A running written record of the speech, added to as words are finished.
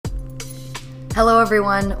Hello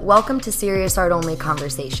everyone, welcome to Serious Art Only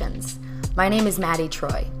Conversations. My name is Maddie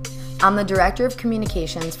Troy. I'm the Director of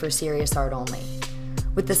Communications for Serious Art Only.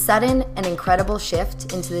 With the sudden and incredible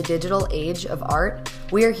shift into the digital age of art,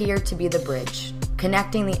 we are here to be the bridge,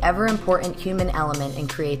 connecting the ever-important human element in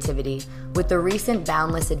creativity with the recent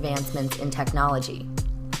boundless advancements in technology.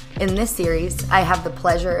 In this series, I have the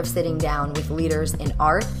pleasure of sitting down with leaders in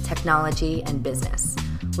art, technology, and business,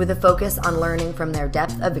 with a focus on learning from their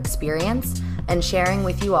depth of experience and sharing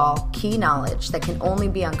with you all key knowledge that can only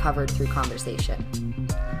be uncovered through conversation.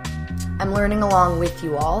 I'm learning along with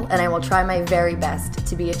you all, and I will try my very best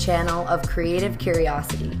to be a channel of creative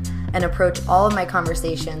curiosity and approach all of my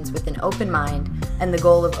conversations with an open mind and the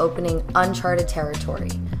goal of opening uncharted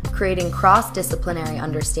territory, creating cross-disciplinary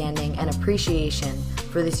understanding and appreciation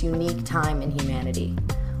for this unique time in humanity.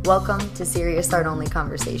 Welcome to Serious Art Only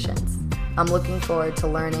Conversations. I'm looking forward to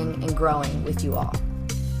learning and growing with you all.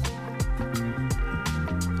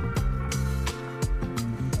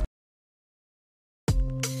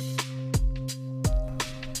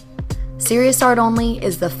 Serious Art Only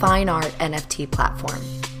is the fine art NFT platform.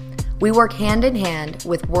 We work hand in hand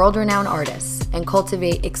with world-renowned artists and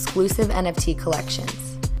cultivate exclusive NFT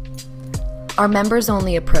collections. Our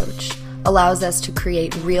members-only approach allows us to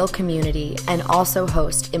create real community and also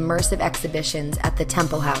host immersive exhibitions at the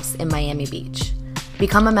Temple House in Miami Beach.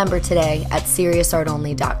 Become a member today at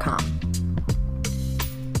seriousartonly.com.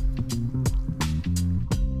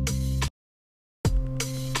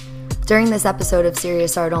 During this episode of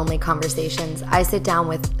Serious Art Only Conversations, I sit down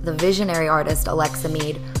with the visionary artist Alexa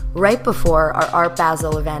Meade right before our Art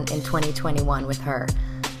Basel event in 2021 with her.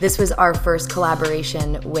 This was our first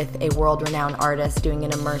collaboration with a world-renowned artist doing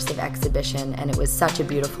an immersive exhibition, and it was such a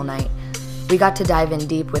beautiful night. We got to dive in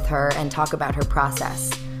deep with her and talk about her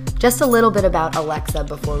process. Just a little bit about Alexa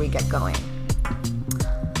before we get going.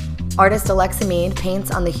 Artist Alexa Meade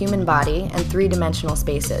paints on the human body and three-dimensional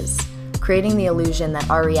spaces, creating the illusion that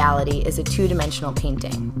our reality is a two-dimensional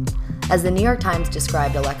painting. As the New York Times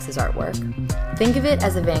described Alexa's artwork, think of it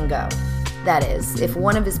as a Van Gogh. That is, if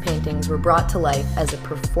one of his paintings were brought to life as a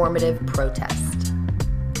performative protest.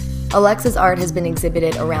 Alexa's art has been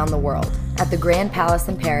exhibited around the world, at the Grand Palace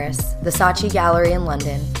in Paris, the Saatchi Gallery in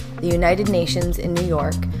London, the United Nations in New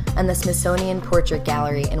York, and the Smithsonian Portrait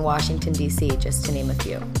Gallery in Washington, D.C., just to name a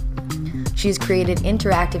few. She's created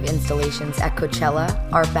interactive installations at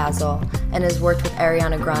Coachella, Art Basel, and has worked with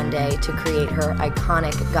Ariana Grande to create her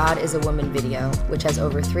iconic God is a Woman video, which has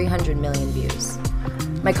over 300 million views.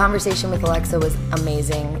 My conversation with Alexa was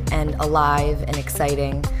amazing and alive and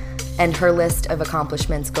exciting, and her list of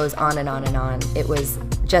accomplishments goes on and on and on. It was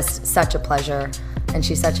just such a pleasure, and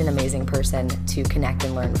she's such an amazing person to connect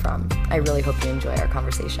and learn from. I really hope you enjoy our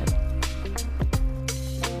conversation.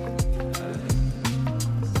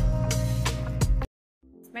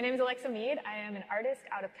 My name is Alexa Meade. I am an artist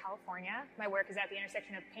out of California. My work is at the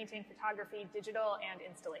intersection of painting, photography, digital, and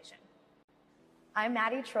installation. I'm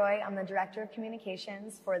Maddie Troy. I'm the Director of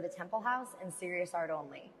Communications for the Temple House and Serious Art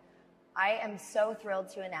Only. I am so thrilled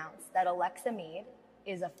to announce that Alexa Meade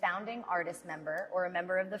is a founding artist member or a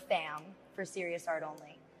member of the fam for Serious Art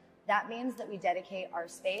Only. That means that we dedicate our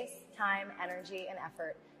space, time, energy, and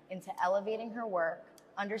effort into elevating her work,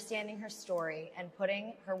 understanding her story, and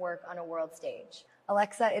putting her work on a world stage.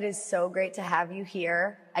 Alexa, it is so great to have you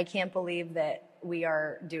here. I can't believe that we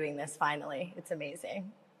are doing this finally. It's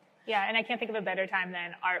amazing. Yeah, and I can't think of a better time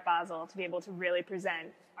than Art Basel to be able to really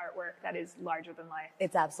present artwork that is larger than life.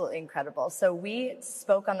 It's absolutely incredible. So we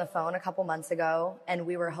spoke on the phone a couple months ago, and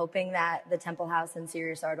we were hoping that the Temple House and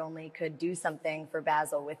Serious Art Only could do something for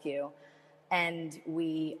Basel with you. And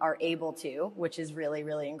we are able to, which is really,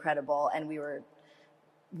 really incredible. And we were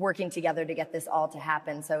working together to get this all to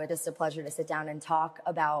happen. So it's just a pleasure to sit down and talk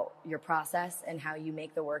about your process and how you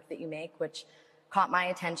make the work that you make, which caught my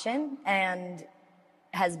attention and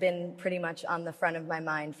has been pretty much on the front of my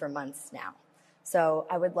mind for months now. So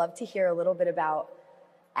I would love to hear a little bit about,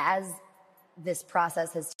 as this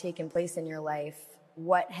process has taken place in your life,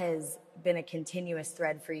 what has been a continuous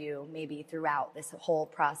thread for you maybe throughout this whole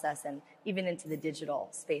process and even into the digital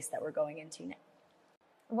space that we're going into now?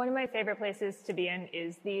 One of my favorite places to be in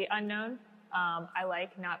is the unknown. I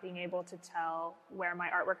like not being able to tell where my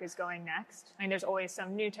artwork is going next. I mean, there's always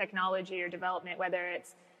some new technology or development, whether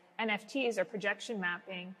it's NFTs or projection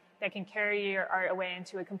mapping, that can carry your art away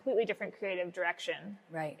into a completely different creative direction.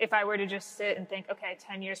 Right. If I were to just sit and think, okay,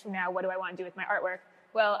 10 years from now, what do I want to do with my artwork?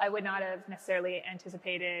 Well, I would not have necessarily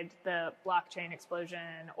anticipated the blockchain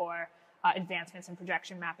explosion or advancements in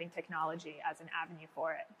projection mapping technology as an avenue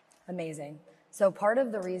for it. Amazing. So part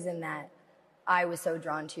of the reason that I was so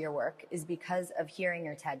drawn to your work is because of hearing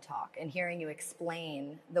your TED Talk and hearing you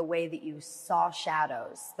explain the way that you saw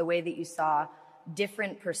shadows, the way that you saw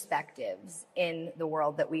different perspectives in the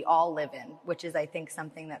world that we all live in, which is, I think,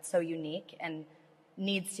 something that's so unique and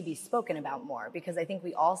needs to be spoken about more, because I think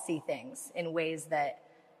we all see things in ways that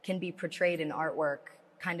can be portrayed in artwork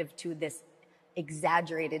kind of to this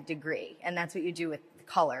exaggerated degree. And that's what you do with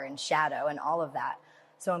color and shadow and all of that.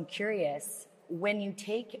 So I'm curious, when you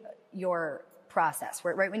take your process,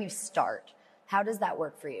 right when you start, how does that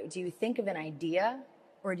work for you? Do you think of an idea,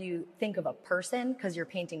 or do you think of a person because you're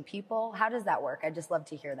painting people? How does that work? I'd just love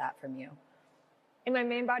to hear that from you. In my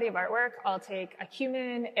main body of artwork, I'll take a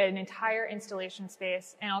human, an entire installation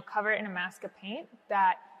space, and I'll cover it in a mask of paint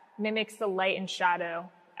that mimics the light and shadow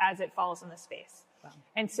as it falls in the space. Wow.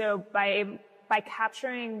 And so by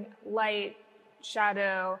capturing light,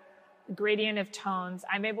 shadow, gradient of tones,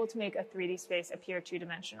 I'm able to make a 3D space appear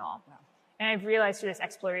two-dimensional. Wow. And I've realized through this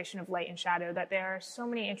exploration of light and shadow that there are so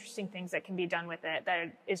many interesting things that can be done with it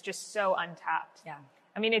that is just so untapped. Yeah.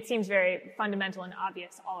 I mean, it seems very fundamental and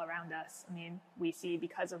obvious all around us. I mean, we see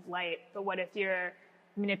because of light, but what if you're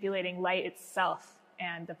manipulating light itself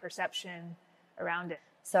and the perception around it?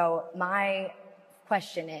 So my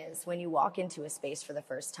question is, when you walk into a space for the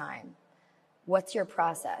first time, what's your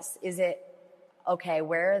process? Is it, okay,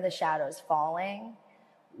 where are the shadows falling?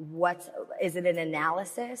 Is it an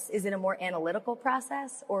analysis? Is it a more analytical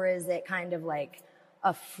process? Or is it kind of like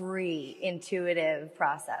a free, intuitive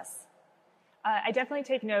process? I definitely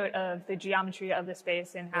take note of the geometry of the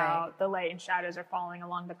space and how the light and shadows are falling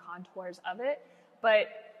along the contours of it. But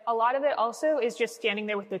a lot of it also is just standing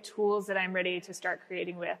there with the tools that I'm ready to start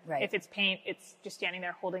creating with. Right. If it's paint, it's just standing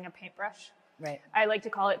there holding a paintbrush. Right. I like to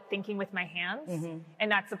call it thinking with my hands. Mm-hmm. And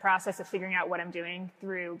that's the process of figuring out what I'm doing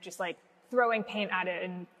through just like throwing paint at it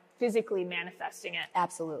and physically manifesting it.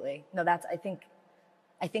 Absolutely. No, I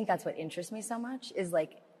think that's what interests me so much is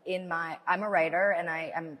like I'm a writer and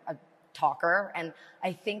I'm a talker. And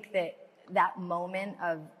I think that moment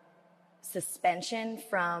of suspension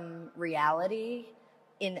from reality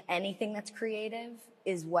in anything that's creative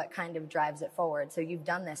is what kind of drives it forward. So you've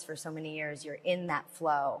done this for so many years. You're in that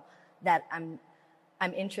flow that I'm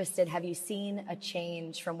interested. Have you seen a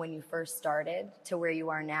change from when you first started to where you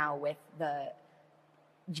are now with the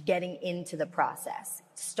getting into the process,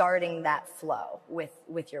 starting that flow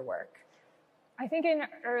with your work? I think in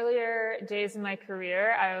earlier days in my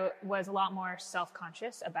career, I was a lot more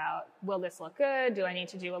self-conscious about, will this look good? Do I need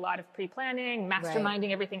to do a lot of pre-planning, masterminding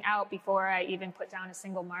everything out before I even put down a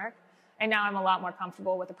single mark? And now I'm a lot more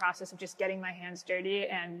comfortable with the process of just getting my hands dirty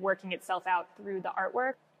and working itself out through the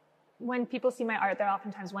artwork. When people see my art, they're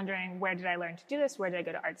oftentimes wondering, where did I learn to do this? Where did I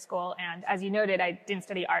go to art school? And as you noted, I didn't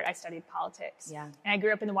study art, I studied politics. Yeah. And I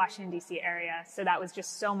grew up in the Washington, D.C. area, so that was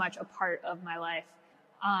just so much a part of my life.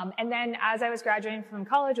 And then as I was graduating from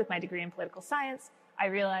college with my degree in political science, I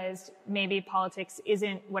realized maybe politics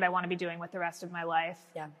isn't what I want to be doing with the rest of my life.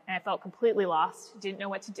 Yeah. And I felt completely lost, didn't know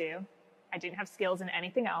what to do. I didn't have skills in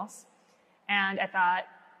anything else. And I thought,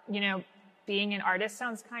 being an artist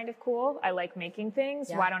sounds kind of cool. I like making things.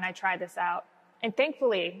 Yeah. Why don't I try this out? And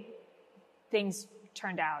thankfully, things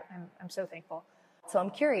turned out. I'm so thankful. So I'm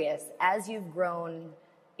curious, as you've grown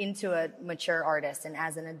into a mature artist and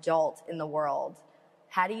as an adult in the world,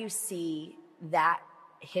 how do you see that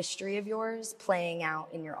history of yours playing out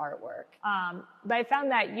in your artwork? But I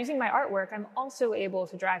found that using my artwork, I'm also able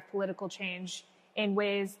to drive political change in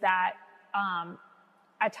ways that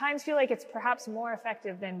at times feel like it's perhaps more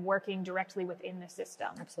effective than working directly within the system.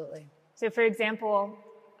 Absolutely. So for example,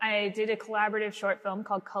 I did a collaborative short film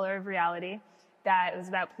called Color of Reality that was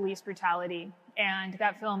about police brutality. And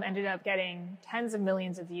that film ended up getting tens of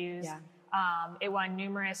millions of views. Yeah. It won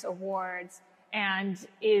numerous awards and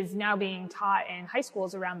is now being taught in high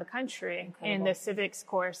schools around the country. Incredible. In the civics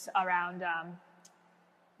course around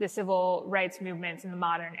the civil rights movements in the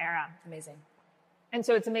modern era. Amazing. And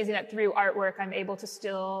so it's amazing that through artwork, I'm able to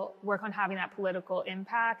still work on having that political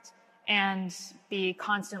impact and be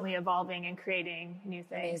constantly evolving and creating new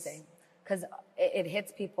things. Amazing. Because it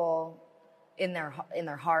hits people in their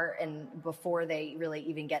heart and before they really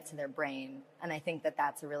even get to their brain. And I think that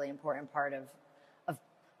that's a really important part of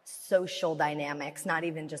social dynamics, not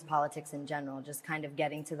even just politics in general, just kind of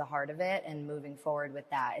getting to the heart of it and moving forward with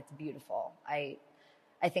that. It's beautiful.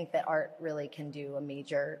 I think that art really can do a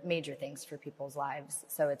major things for people's lives.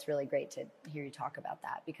 So it's really great to hear you talk about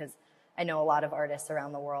that, because I know a lot of artists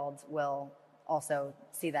around the world will also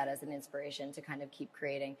see that as an inspiration to kind of keep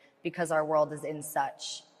creating, because our world is in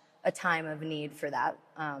such a time of need for that.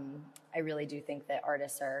 I really do think that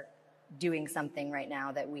artists are doing something right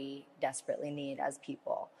now that we desperately need as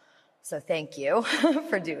people. So thank you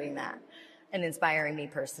for doing that and inspiring me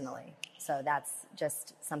personally. So that's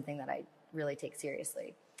just something that I really take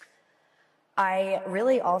seriously. I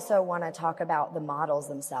really also want to talk about the models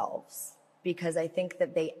themselves, because I think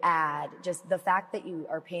that they add just the fact that you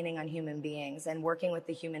are painting on human beings and working with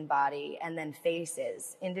the human body, and then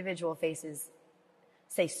faces, individual faces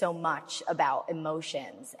say so much about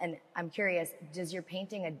emotions. And I'm curious, does your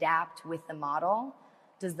painting adapt with the model?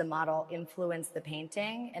 Does the model influence the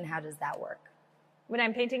painting? And how does that work? When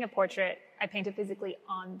I'm painting a portrait, I paint it physically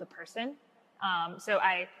on the person. So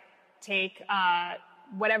I take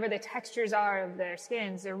whatever the textures are of their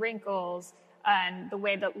skins, their wrinkles, and the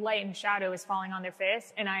way that light and shadow is falling on their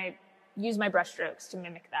face, and I use my brush strokes to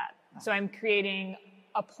mimic that. Wow. So I'm creating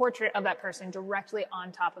a portrait of that person directly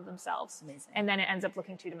on top of themselves. Amazing. And then it ends up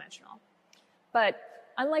looking two-dimensional. But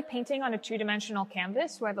unlike painting on a two-dimensional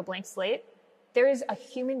canvas where I have a blank slate, there is a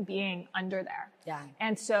human being under there. Yeah.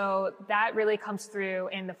 And so that really comes through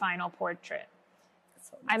in the final portrait.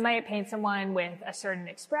 So I might paint someone with a certain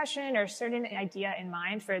expression or a certain idea in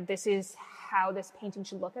mind for this is how this painting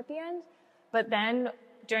should look at the end. But then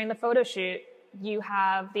during the photo shoot, you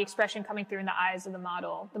have the expression coming through in the eyes of the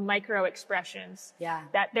model, the micro expressions. Yeah.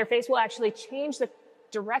 That their face will actually change the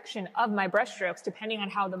direction of my brushstrokes depending on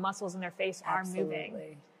how the muscles in their face are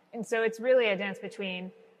moving. And so it's really a dance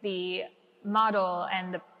between the model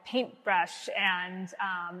and the paintbrush and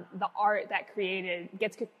the art that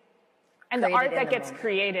gets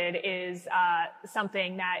created is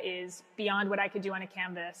something that is beyond what I could do on a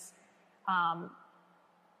canvas.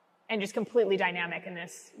 And just completely dynamic in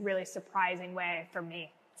this really surprising way for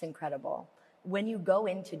me. It's incredible. When you go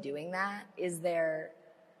into doing that, is there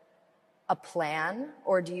a plan,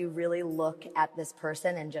 or do you really look at this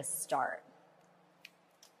person and just start?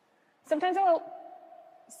 Sometimes I'll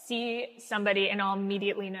see somebody and I'll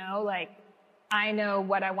immediately know, like, I know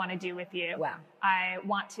what I want to do with you. Wow. I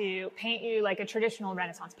want to paint you like a traditional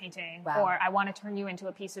Renaissance painting, wow. or I want to turn you into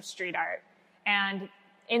a piece of street art. And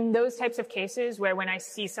in those types of cases where when I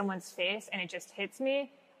see someone's face and it just hits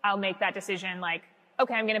me, I'll make that decision like,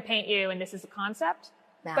 okay, I'm going to paint you and this is the concept.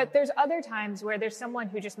 Wow. But there's other times where there's someone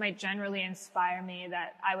who just might generally inspire me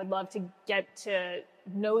that I would love to get to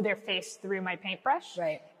know their face through my paintbrush.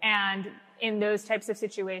 Right. And in those types of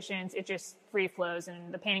situations, it just free flows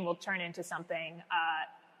and the painting will turn into something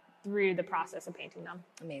through the process of painting them.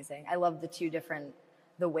 Amazing. I love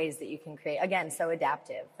the ways that you can create. Again, so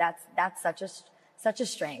adaptive. That's such a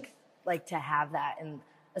strength, like, to have that. And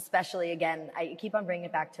especially, again, I keep on bringing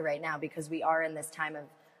it back to right now because we are in this time of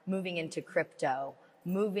moving into crypto,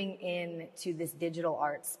 moving into this digital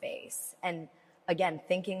art space. And again,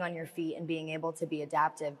 thinking on your feet and being able to be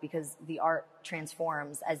adaptive, because the art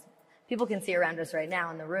transforms. As people can see around us right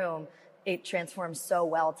now in the room, it transforms so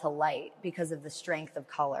well to light because of the strength of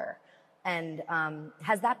color. And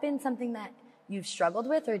has that been something that you've struggled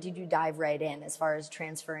with, or did you dive right in as far as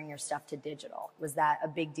transferring your stuff to digital? Was that a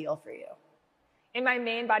big deal for you? In my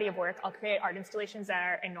main body of work, I'll create art installations that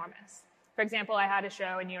are enormous. For example, I had a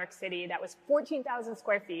show in New York City that was 14,000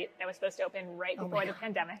 square feet that was supposed to open right before the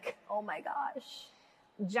pandemic. Oh my gosh.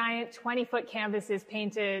 Giant 20-foot canvases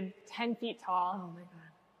painted 10 feet tall. Oh my God.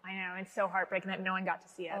 I know, it's so heartbreaking that no one got to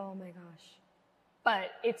see it. Oh my gosh.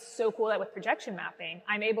 But it's so cool that with projection mapping,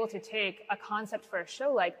 I'm able to take a concept for a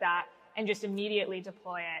show like that and just immediately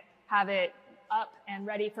deploy it, have it up and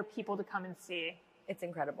ready for people to come and see. It's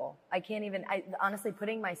incredible. Honestly,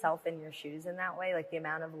 putting myself in your shoes in that way, like the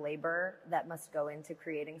amount of labor that must go into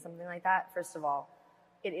creating something like that. First of all,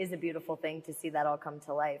 it is a beautiful thing to see that all come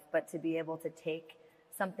to life, but to be able to take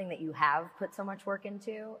something that you have put so much work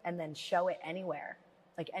into and then show it anywhere,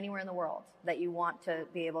 like anywhere in the world, that you want to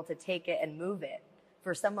be able to take it and move it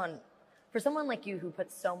for someone like you who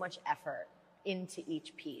puts so much effort into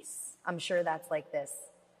each piece. I'm sure that's like this.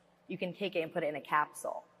 You can take it and put it in a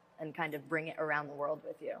capsule and kind of bring it around the world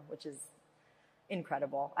with you, which is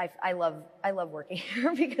incredible. I love working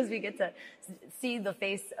here because we get to see the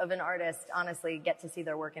face of an artist, honestly, get to see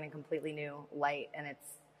their work in a completely new light, and it's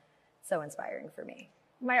so inspiring for me.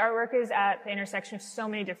 My artwork is at the intersection of so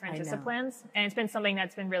many different disciplines, and it's been something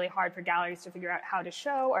that's been really hard for galleries to figure out how to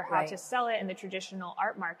show or how to sell it in the traditional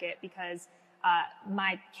art market, because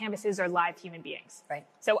my canvases are live human beings. Right.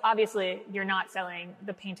 So obviously you're not selling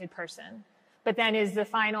the painted person. But then is the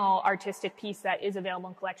final artistic piece that is available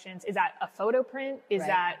in collections, is that a photo print? Is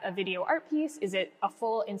that a video art piece? Is it a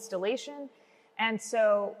full installation? And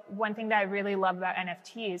so one thing that I really love about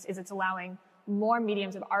NFTs is it's allowing more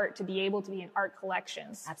mediums of art to be able to be in art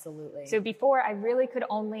collections. Absolutely. So before, I really could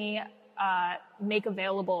only make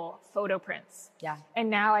available photo prints. Yeah. And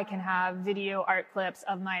now I can have video art clips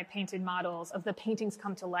of my painted models, of the paintings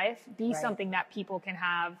come to life, be something that people can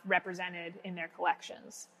have represented in their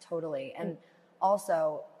collections. Totally. And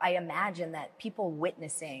also, I imagine that people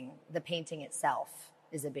witnessing the painting itself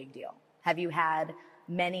is a big deal. Have you had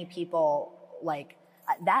many people like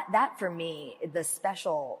that for me, the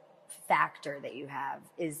special factor that you have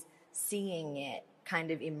is seeing it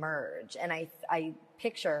kind of emerge. And I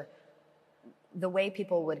picture the way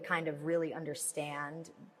people would kind of really understand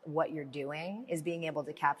what you're doing is being able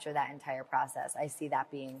to capture that entire process. I see that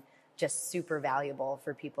being just super valuable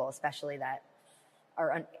for people, especially that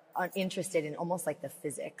are interested in almost like the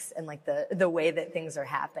physics and like the way that things are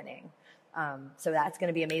happening. So that's going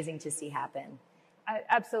to be amazing to see happen.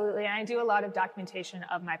 Absolutely. And I do a lot of documentation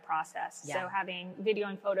of my process. Yeah. So having video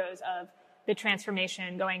and photos of the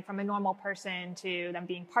transformation going from a normal person to them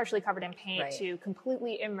being partially covered in paint to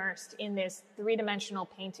completely immersed in this three-dimensional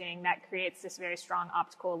painting that creates this very strong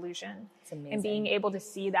optical illusion. It's amazing. And being able to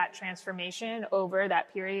see that transformation over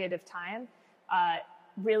that period of time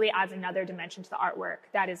really adds another dimension to the artwork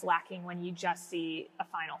that is lacking when you just see a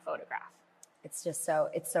final photograph. It's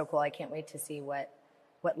so cool. I can't wait to see what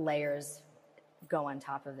layers go on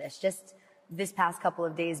top of this. Just this past couple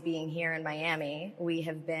of days being here in Miami, we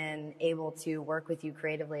have been able to work with you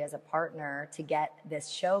creatively as a partner to get this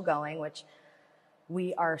show going, which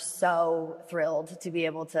we are so thrilled to be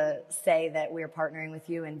able to say that we're partnering with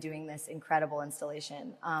you and doing this incredible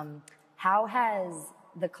installation. How has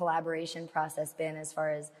the collaboration process been as far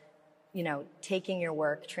as, you know, taking your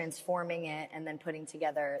work, transforming it, and then putting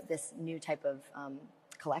together this new type of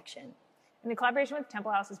collection? And the collaboration with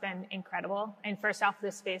Temple House has been incredible. And first off,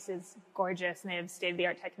 this space is gorgeous, and they have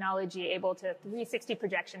state-of-the-art technology, able to 360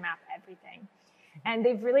 projection map everything. And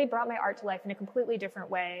they've really brought my art to life in a completely different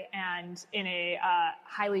way, and in a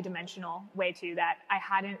highly dimensional way too, that I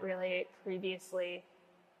hadn't really previously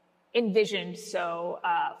envisioned so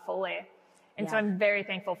fully. And so I'm very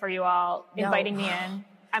thankful for you all inviting me in.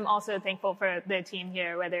 I'm also thankful for the team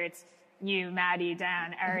here, whether it's you, Maddie,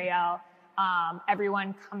 Dan, Ariel,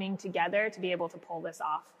 everyone coming together to be able to pull this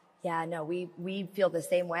off. Yeah, no, we feel the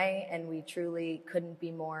same way, and we truly couldn't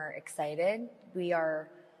be more excited. We are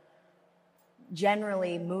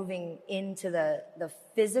generally moving into the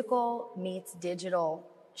physical meets digital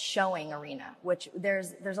showing arena, which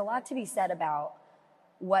there's a lot to be said about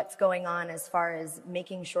what's going on as far as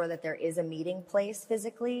making sure that there is a meeting place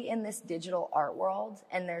physically in this digital art world,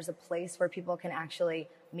 and there's a place where people can actually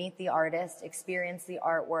meet the artist, experience the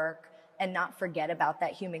artwork, and not forget about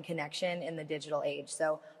that human connection in the digital age.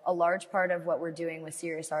 So a large part of what we're doing with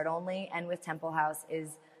Serious Art Only and with Temple House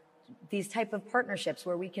is these type of partnerships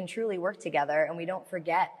where we can truly work together and we don't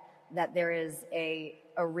forget that there is a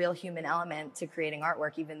real human element to creating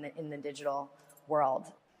artwork even in the digital world.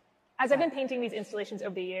 As I've been painting these installations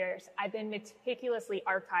over the years, I've been meticulously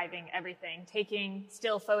archiving everything, taking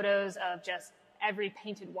still photos of just every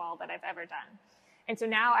painted wall that I've ever done. And so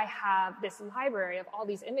now I have this library of all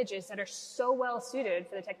these images that are so well suited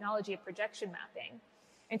for the technology of projection mapping.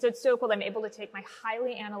 And so it's so cool that I'm able to take my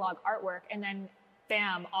highly analog artwork and then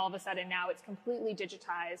bam, all of a sudden now it's completely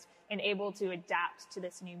digitized and able to adapt to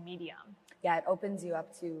this new medium. Yeah, it opens you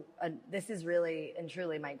up to, this is really and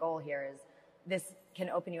truly my goal here is this can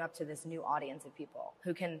open you up to this new audience of people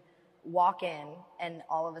who can walk in and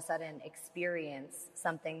all of a sudden experience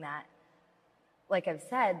something that, like I've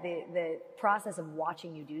said, the process of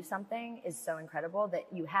watching you do something is so incredible that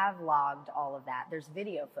you have logged all of that. There's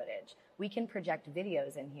video footage. We can project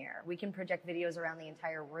videos in here. We can project videos around the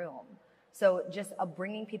entire room. So just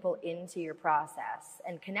bringing people into your process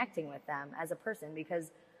and connecting with them as a person,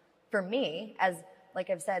 because for me, as like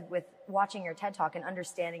I've said, with watching your TED Talk and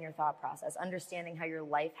understanding your thought process, understanding how your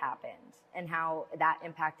life happened and how that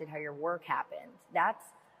impacted how your work happened, that's,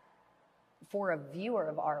 for a viewer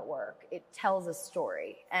of artwork, it tells a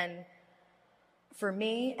story. And for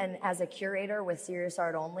me, and as a curator with Serious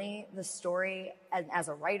Art Only, the story, as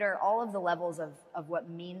a writer, all of the levels of what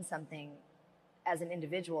means something as an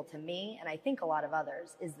individual to me, and I think a lot of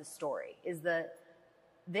others, is the story, is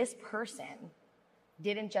this person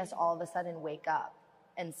didn't just all of a sudden wake up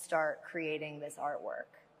and start creating this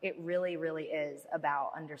artwork. It really, really is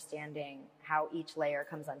about understanding how each layer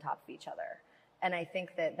comes on top of each other. And I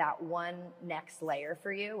think that one next layer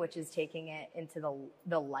for you, which is taking it into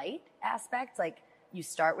the light aspect, like you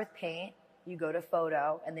start with paint, you go to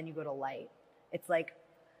photo, and then you go to light. It's like,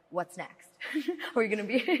 what's next? Are we going to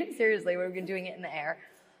be, seriously, we're doing it in the air.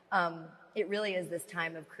 It really is this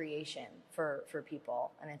time of creation for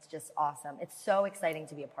people, and it's just awesome. It's so exciting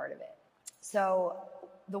to be a part of it. So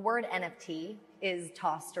the word NFT is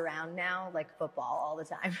tossed around now like football all the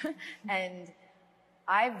time. And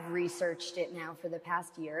I've researched it now for the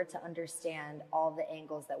past year to understand all the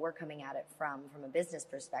angles that we're coming at it from a business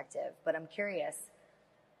perspective. But I'm curious,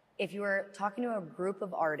 if you were talking to a group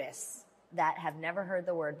of artists that have never heard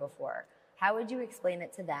the word before, how would you explain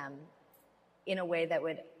it to them in a way that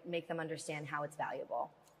would make them understand how it's valuable?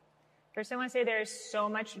 First, I want to say there's so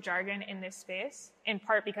much jargon in this space, in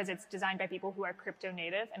part because it's designed by people who are crypto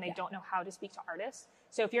native and they don't know how to speak to artists.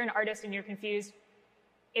 So if you're an artist and you're confused,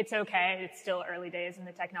 it's okay. It's still early days in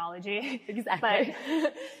the technology. Exactly.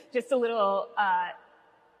 But just a little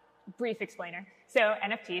brief explainer. So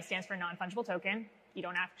NFT stands for non-fungible token. You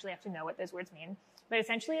don't actually have to know what those words mean. But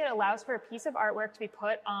essentially, it allows for a piece of artwork to be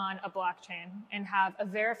put on a blockchain and have a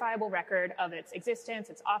verifiable record of its existence,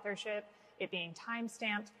 its authorship, it being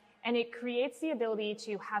time-stamped. And it creates the ability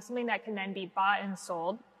to have something that can then be bought and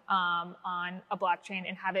sold on a blockchain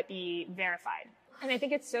and have it be verified. And I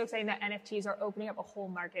think it's so exciting that NFTs are opening up a whole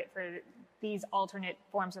market for these alternate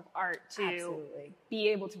forms of art to be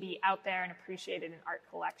able to be out there and appreciated in art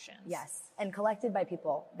collections. Yes, and collected by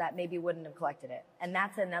people that maybe wouldn't have collected it. And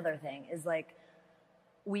that's another thing, is like,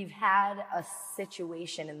 we've had a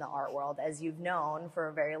situation in the art world, as you've known for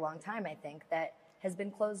a very long time, I think, that has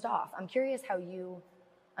been closed off. I'm curious how you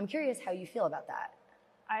feel about that.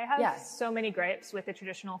 I have so many gripes with the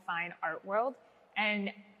traditional fine art world,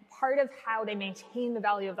 and part of how they maintain the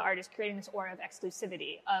value of the art is creating this aura of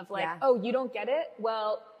exclusivity of like, oh, you don't get it?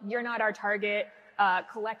 Well, you're not our target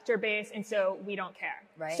collector base, and so we don't care.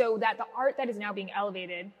 Right. So that the art that is now being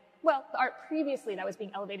elevated, well, the art previously that was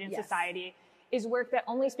being elevated in society is work that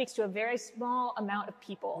only speaks to a very small amount of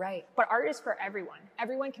people. Right. But art is for everyone.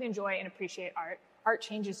 Everyone can enjoy and appreciate art. Art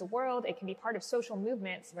changes the world. It can be part of social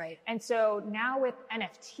movements. Right. And so now with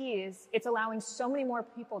NFTs, it's allowing so many more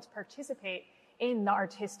people to participate in the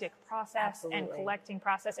artistic process and collecting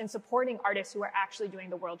process and supporting artists who are actually doing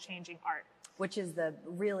the world-changing art. Which is the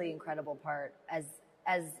really incredible part as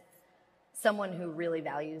someone who really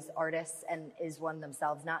values artists and is one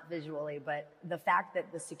themselves, not visually, but the fact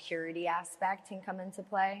that the security aspect can come into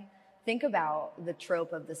play. Think about the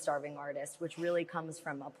trope of the starving artist, which really comes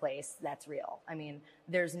from a place that's real. I mean,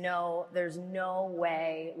 there's no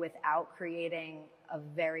way without creating a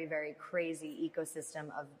very, very crazy ecosystem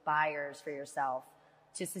of buyers for yourself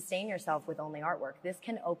to sustain yourself with only artwork. This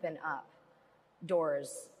can open up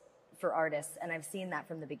doors for artists. And I've seen that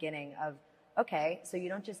from the beginning of, okay, so you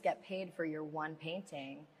don't just get paid for your one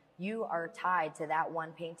painting. You are tied to that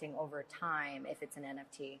one painting over time if it's an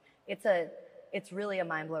NFT. It's really a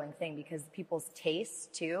mind-blowing thing because people's tastes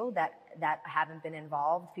too that haven't been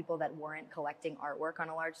involved, people that weren't collecting artwork on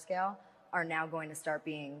a large scale, are now going to start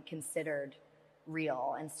being considered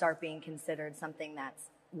real and start being considered something that's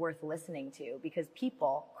worth listening to, because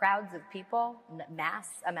people, crowds of people, mass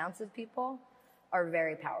amounts of people are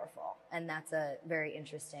very powerful. And that's a very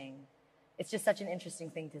interesting, it's just such an interesting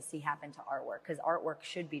thing to see happen to artwork, because artwork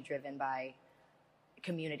should be driven by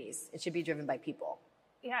communities. It should be driven by people.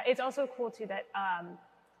 Yeah, it's also cool too that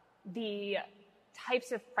the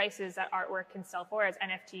types of prices that artwork can sell for as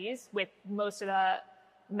NFTs, with most of the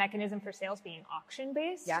mechanism for sales being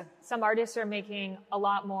auction-based. Yeah. Some artists are making a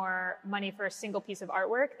lot more money for a single piece of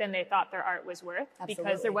artwork than they thought their art was worth. Absolutely.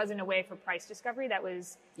 Because there wasn't a way for price discovery that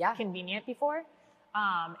was convenient before.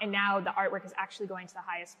 And now the artwork is actually going to the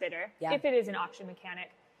highest bidder, if it is an auction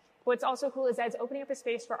mechanic. What's also cool is that it's opening up a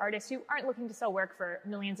space for artists who aren't looking to sell work for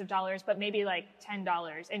millions of dollars, but maybe like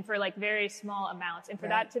 $10 and for like very small amounts. And for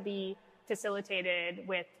that to be facilitated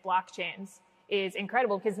with blockchains is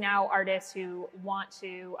incredible, because now artists who want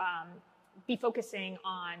to be focusing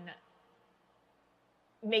on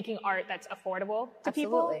making art that's affordable to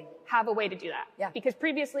people have a way to do that. Yeah. Because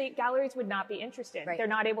previously galleries would not be interested. Right. They're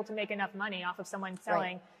not able to make enough money off of someone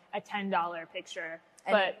selling a $10 picture.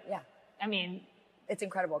 And but I mean, it's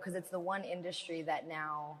incredible because it's the one industry that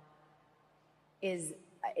now is,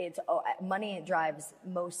 money drives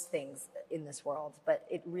most things in this world, but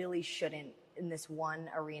it really shouldn't in this one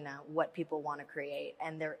arena, what people want to create.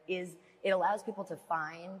 And it allows people to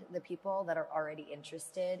find the people that are already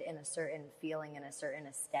interested in a certain feeling and a certain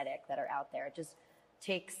aesthetic that are out there. It just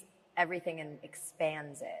takes everything and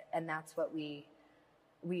expands it. And that's what we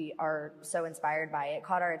are so inspired by. It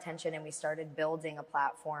caught our attention and we started building a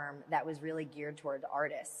platform that was really geared toward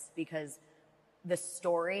artists, because the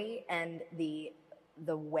story and the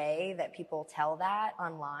way that people tell that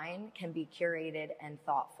online can be curated and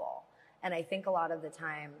thoughtful. And I think a lot of the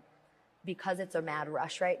time, because it's a mad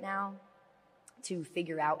rush right now to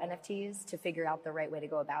figure out NFTs, to figure out the right way to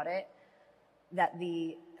go about it, that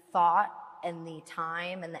the thought and the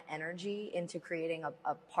time and the energy into creating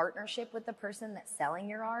a partnership with the person that's selling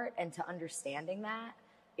your art, and to understanding that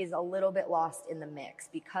is a little bit lost in the mix,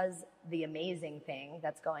 because the amazing thing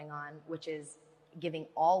that's going on, which is giving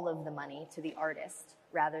all of the money to the artist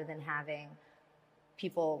rather than having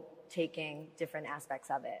people taking different aspects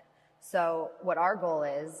of it. So what our goal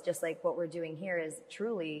is, just like what we're doing here, is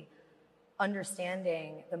truly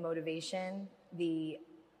understanding the motivation, the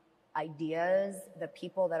ideas, the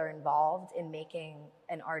people that are involved in making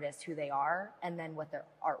an artist who they are, and then what their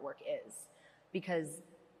artwork is. Because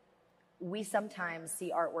we sometimes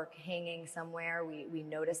see artwork hanging somewhere, we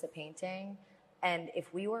notice a painting, and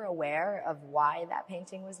if we were aware of why that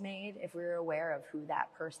painting was made, if we were aware of who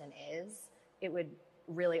that person is, it would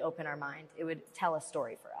really open our mind. It would tell a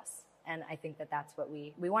story for us. And I think that that's what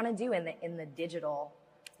we want to do in the digital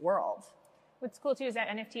world. What's cool too is that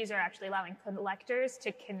NFTs are actually allowing collectors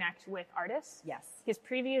to connect with artists. Yes. Because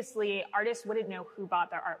previously, artists wouldn't know who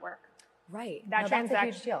bought their artwork. Right. That's a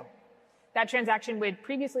huge deal. That transaction would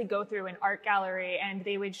previously go through an art gallery, and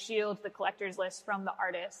they would shield the collector's list from the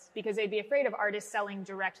artists because they'd be afraid of artists selling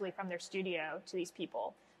directly from their studio to these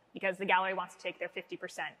people, because the gallery wants to take their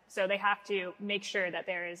 50%. So they have to make sure that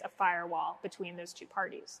there is a firewall between those two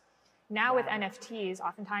parties. Now with NFTs,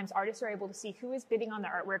 oftentimes artists are able to see who is bidding on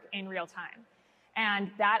their artwork in real time. And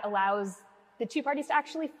that allows the two parties to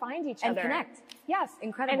actually find each other. And connect. Yes.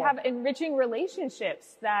 Incredible. And have enriching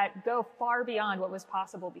relationships that go far beyond what was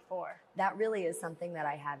possible before. That really is something that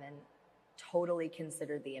I haven't totally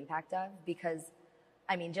considered the impact of, because,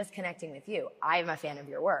 I mean, just connecting with you, I'm a fan of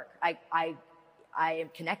your work. I am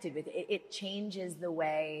connected with it. It changes the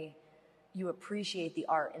way you appreciate the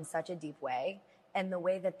art in such a deep way, and the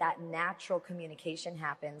way that natural communication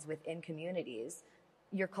happens within communities.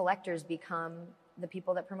 Your collectors become the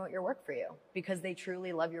people that promote your work for you, because they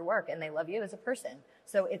truly love your work and they love you as a person.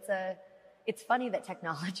 So it's funny that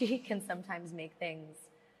technology can sometimes make things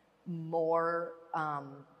more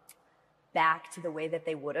back to the way that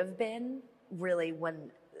they would have been, really,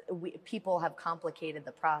 when people have complicated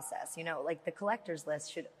the process. You know, like the collector's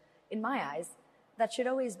list should, in my eyes,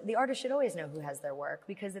 the artist should always know who has their work,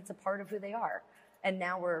 because it's a part of who they are. And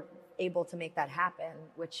now we're able to make that happen,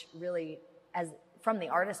 which really, from the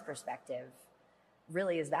artist perspective,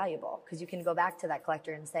 really is valuable, because you can go back to that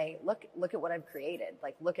collector and say, look at what I've created.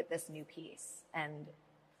 Like, look at this new piece. And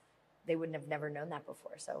they wouldn't have never known that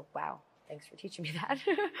before. So, wow, thanks for teaching me that.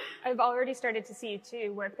 I've already started to see,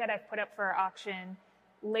 too, work that I've put up for auction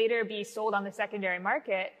later be sold on the secondary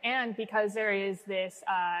market. And because there is this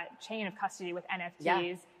chain of custody with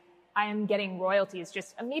NFTs, I am getting royalties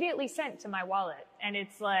just immediately sent to my wallet. And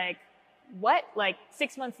it's like, what? Like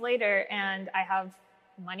 6 months later, and I have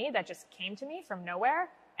money that just came to me from nowhere.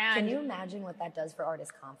 And can you imagine what that does for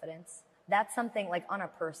artist confidence? That's something, like, on a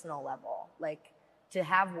personal level, like, to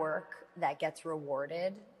have work that gets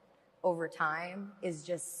rewarded over time is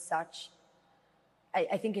just such,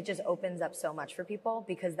 I think it just opens up so much for people,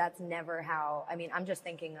 because that's never how, I mean, I'm just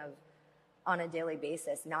thinking of, on a daily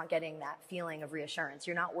basis, not getting that feeling of reassurance.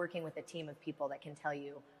 You're not working with a team of people that can tell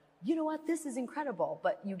you, you know what, this is incredible,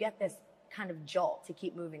 but you get this kind of jolt to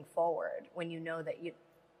keep moving forward when you know that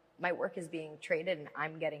my work is being traded and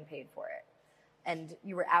I'm getting paid for it. And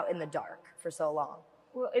you were out in the dark for so long.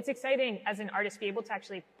 Well, it's exciting as an artist to be able to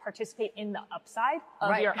actually participate in the upside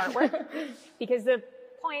of your artwork, because the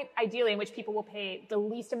point, ideally, in which people will pay the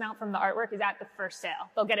least amount from the artwork is at the first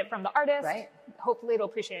sale. They'll get it from the artist. Right. Hopefully it'll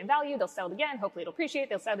appreciate in value. They'll sell it again. Hopefully it'll appreciate.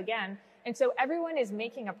 They'll sell it again. And so everyone is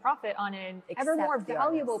making a profit on an ever more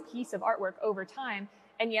valuable piece of artwork over time.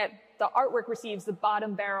 And yet the artwork receives the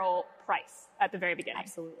bottom barrel price at the very beginning.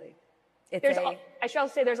 Absolutely. I shall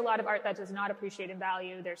say there's a lot of art that does not appreciate in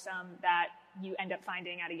value. There's some that you end up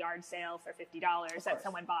finding at a yard sale for $50 that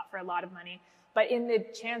someone bought for a lot of money. But in the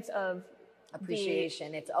chance of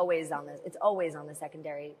appreciation, it's always on the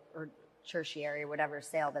secondary or tertiary or whatever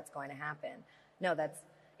sale that's going to happen. No,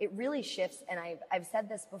 it really shifts. And I've said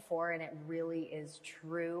this before, and it really is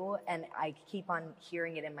true. And I keep on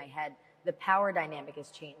hearing it in my head. The power dynamic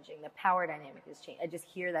is changing. I just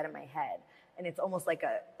hear that in my head. And it's almost like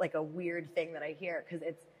a weird thing that I hear, because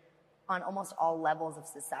it's on almost all levels of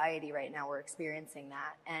society right now. We're experiencing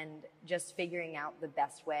that, and just figuring out the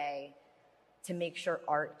best way to make sure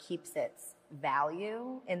art keeps its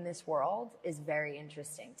value in this world is very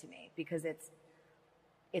interesting to me, because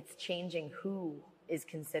it's changing who is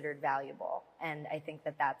considered valuable. And I think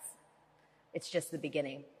it's just the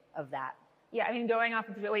beginning of that. Yeah, I mean, going off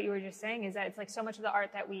of what you were just saying is that it's like so much of the art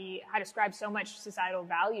that we had ascribed so much societal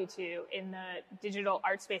value to in the digital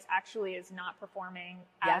art space actually is not performing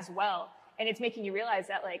as well. And it's making you realize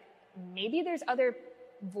that, like, maybe there's other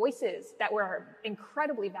voices that were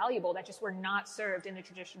incredibly valuable that just were not served in the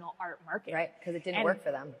traditional art market. Right, because it didn't work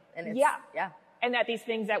for them. And it's, yeah. And that these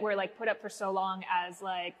things that were like put up for so long as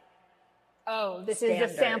like, oh, this is the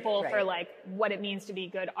sample for like what it means to be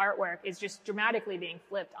good artwork is just dramatically being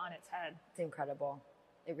flipped on its head. It's incredible.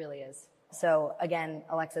 It really is. So again,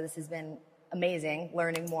 Alexa, this has been amazing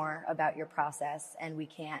learning more about your process, and we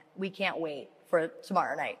can't wait for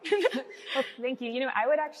tomorrow night. Well, thank you. You know, I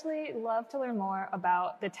would actually love to learn more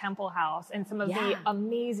about the Temple House and some of the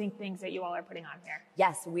amazing things that you all are putting on here.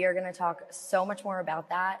 Yes, we are going to talk so much more about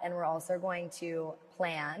that, and we're also going to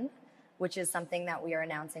plan, which is something that we are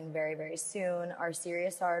announcing very, very soon, our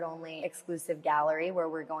Serious Art Only exclusive gallery, where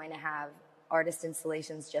we're going to have artist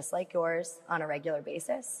installations just like yours on a regular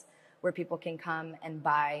basis, where people can come and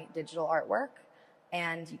buy digital artwork.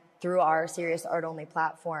 And through our Serious Art Only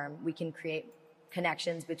platform, we can create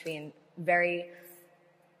connections between very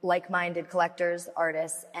like-minded collectors,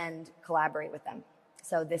 artists, and collaborate with them.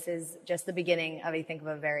 So this is just the beginning of, I think, of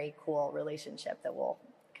a very cool relationship that will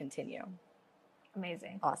continue.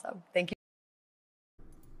 Amazing. Awesome. Thank you.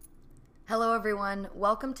 Hello, everyone.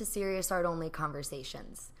 Welcome to Serious Art Only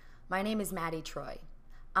Conversations. My name is Meade Troy.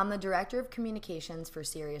 I'm the Director of Communications for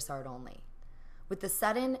Serious Art Only. With the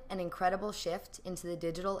sudden and incredible shift into the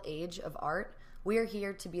digital age of art, we are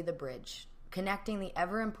here to be the bridge, connecting the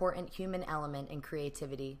ever-important human element in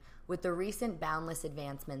creativity with the recent boundless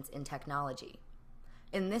advancements in technology.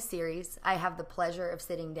 In this series, I have the pleasure of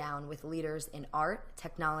sitting down with leaders in art,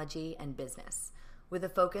 technology, and business, with a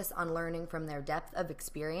focus on learning from their depth of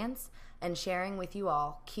experience and sharing with you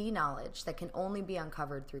all key knowledge that can only be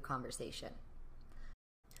uncovered through conversation.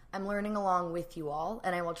 I'm learning along with you all,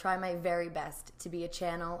 and I will try my very best to be a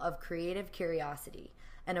channel of creative curiosity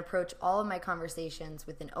and approach all of my conversations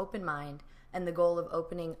with an open mind and the goal of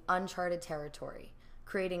opening uncharted territory,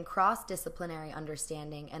 creating cross-disciplinary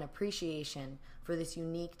understanding and appreciation for this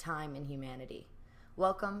unique time in humanity.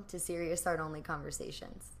 Welcome to Serious Art Only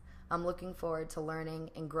Conversations. I'm looking forward to learning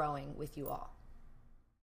and growing with you all.